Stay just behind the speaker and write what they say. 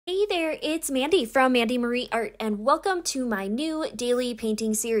Hey there, it's Mandy from Mandy Marie Art, and welcome to my new daily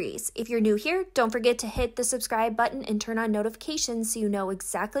painting series. If you're new here, don't forget to hit the subscribe button and turn on notifications so you know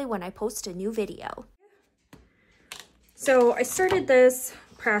exactly when I post a new video. So I started this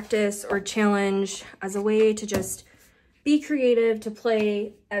practice or challenge as a way to just be creative, to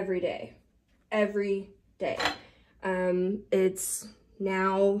play every day. It's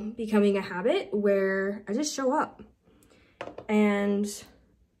now becoming a habit where I just show up. And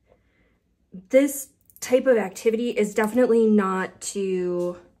this type of activity is definitely not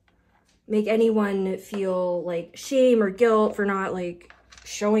to make anyone feel like shame or guilt for not like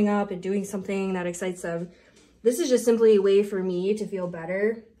showing up and doing something that excites them. This is just simply a way for me to feel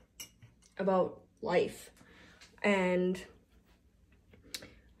better about life. And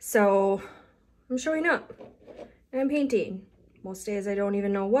so I'm showing up and I'm painting. Most days I don't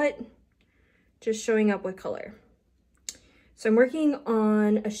even know what, just showing up with color. So I'm working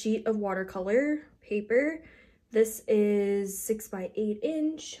on a sheet of watercolor paper. This is 6 by 8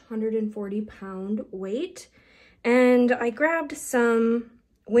 inch, 140 pound weight. And I grabbed some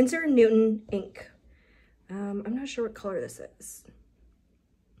Winsor & Newton ink. I'm not sure what color this is.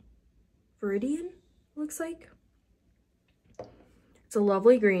 Viridian, looks like. It's a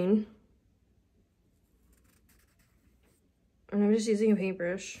lovely green. And I'm just using a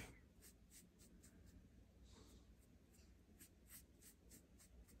paintbrush.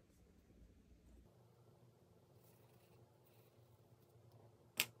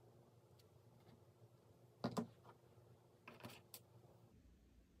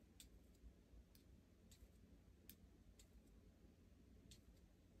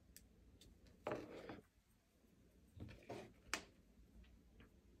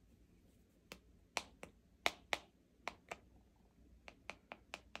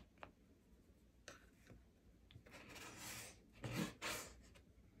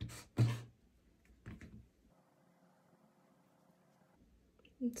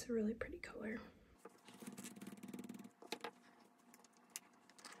 It's a really pretty color.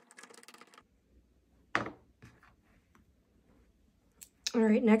 All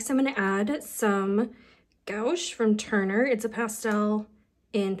right, next I'm gonna add some gouache from Turner. It's a pastel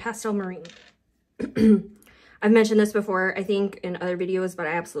in pastel marine. I've mentioned this before, I think in other videos, but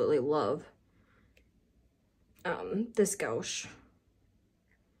I absolutely love this gouache.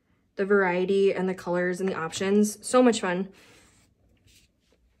 The variety and the colors and the options, so much fun.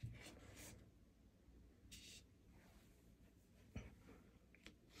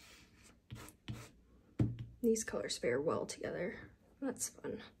 These colors pair well together. That's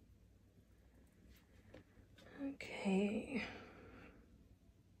fun. Okay.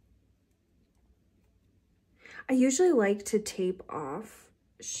 I usually like to tape off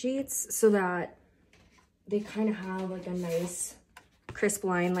sheets so that they kind of have like a nice crisp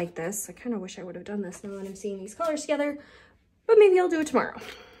line like this. I kind of wish I would have done this now that I'm seeing these colors together, but maybe I'll do it tomorrow.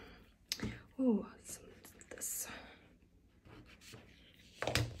 Oh, this.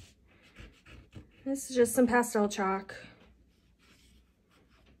 This is just some pastel chalk.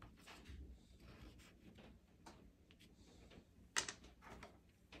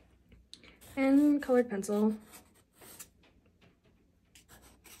 And colored pencil.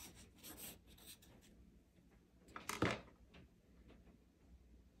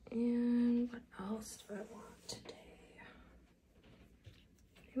 And what else do I want today?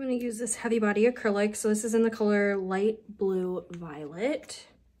 I'm going to use this heavy body acrylic. So this is in the color light blue violet.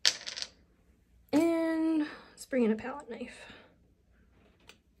 And let's bring in a palette knife.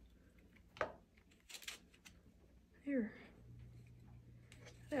 There.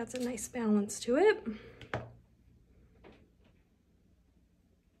 That's a nice balance to it. Put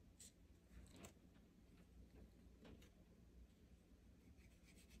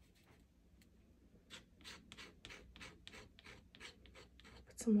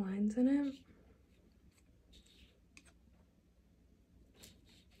some lines in it.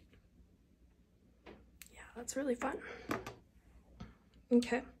 Yeah, that's really fun.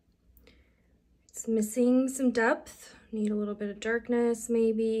 Okay. It's missing some depth. Need a little bit of darkness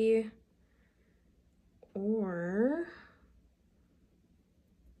maybe, or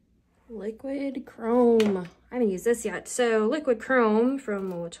liquid chrome. I haven't used this yet. So liquid chrome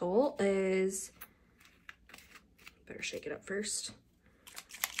from Moatol is, better shake it up first.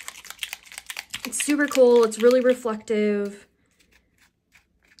 It's super cool. It's really reflective.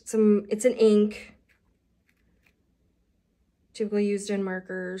 It's an ink, typically used in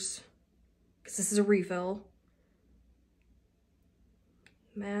markers, because this is a refill.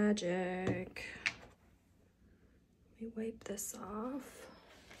 Magic. Let me wipe this off.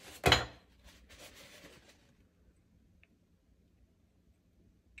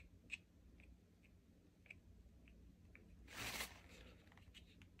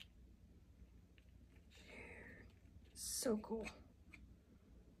 so cool.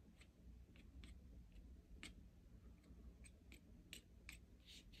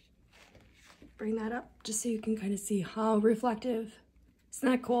 Bring that up just so you can kind of see how reflective. Isn't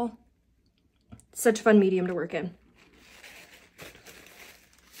that cool? Such a fun medium to work in.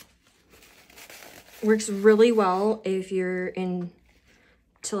 Works really well if you're into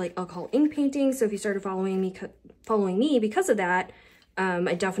like alcohol ink painting. So if you started following me because of that,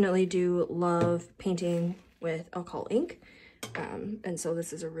 I definitely do love painting with alcohol ink. And so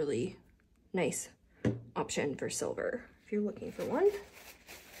this is a really nice option for silver if you're looking for one.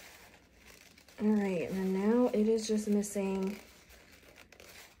 All right, and then now it is just missing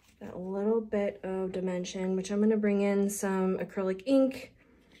that little bit of dimension, which I'm gonna bring in some acrylic ink.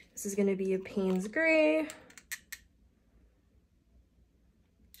 This is gonna be a Payne's Gray.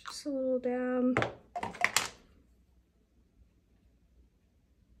 Just a little dab.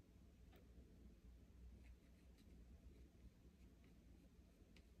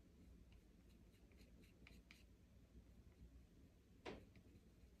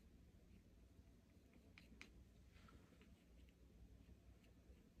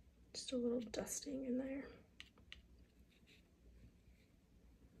 Just a little dusting in there.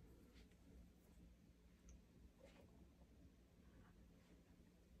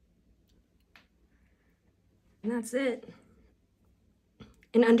 And that's it.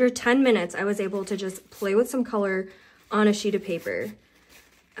 In under 10 minutes, I was able to just play with some color on a sheet of paper.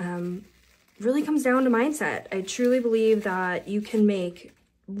 Really comes down to mindset. I truly believe that you can make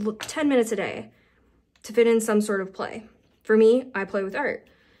 10 minutes a day to fit in some sort of play. For me, I play with art.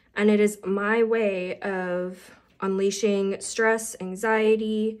 And it is my way of unleashing stress,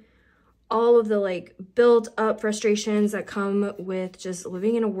 anxiety, all of the like built up frustrations that come with just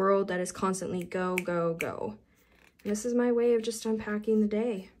living in a world that is constantly go, go, go. And this is my way of just unpacking the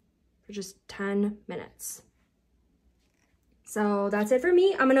day for just 10 minutes. So that's it for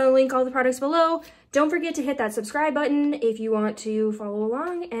me. I'm gonna link all the products below. Don't forget to hit that subscribe button if you want to follow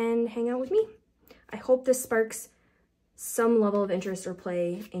along and hang out with me. I hope this sparks some level of interest or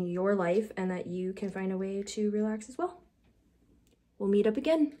play in your life and that you can find a way to relax as well. We'll meet up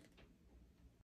again.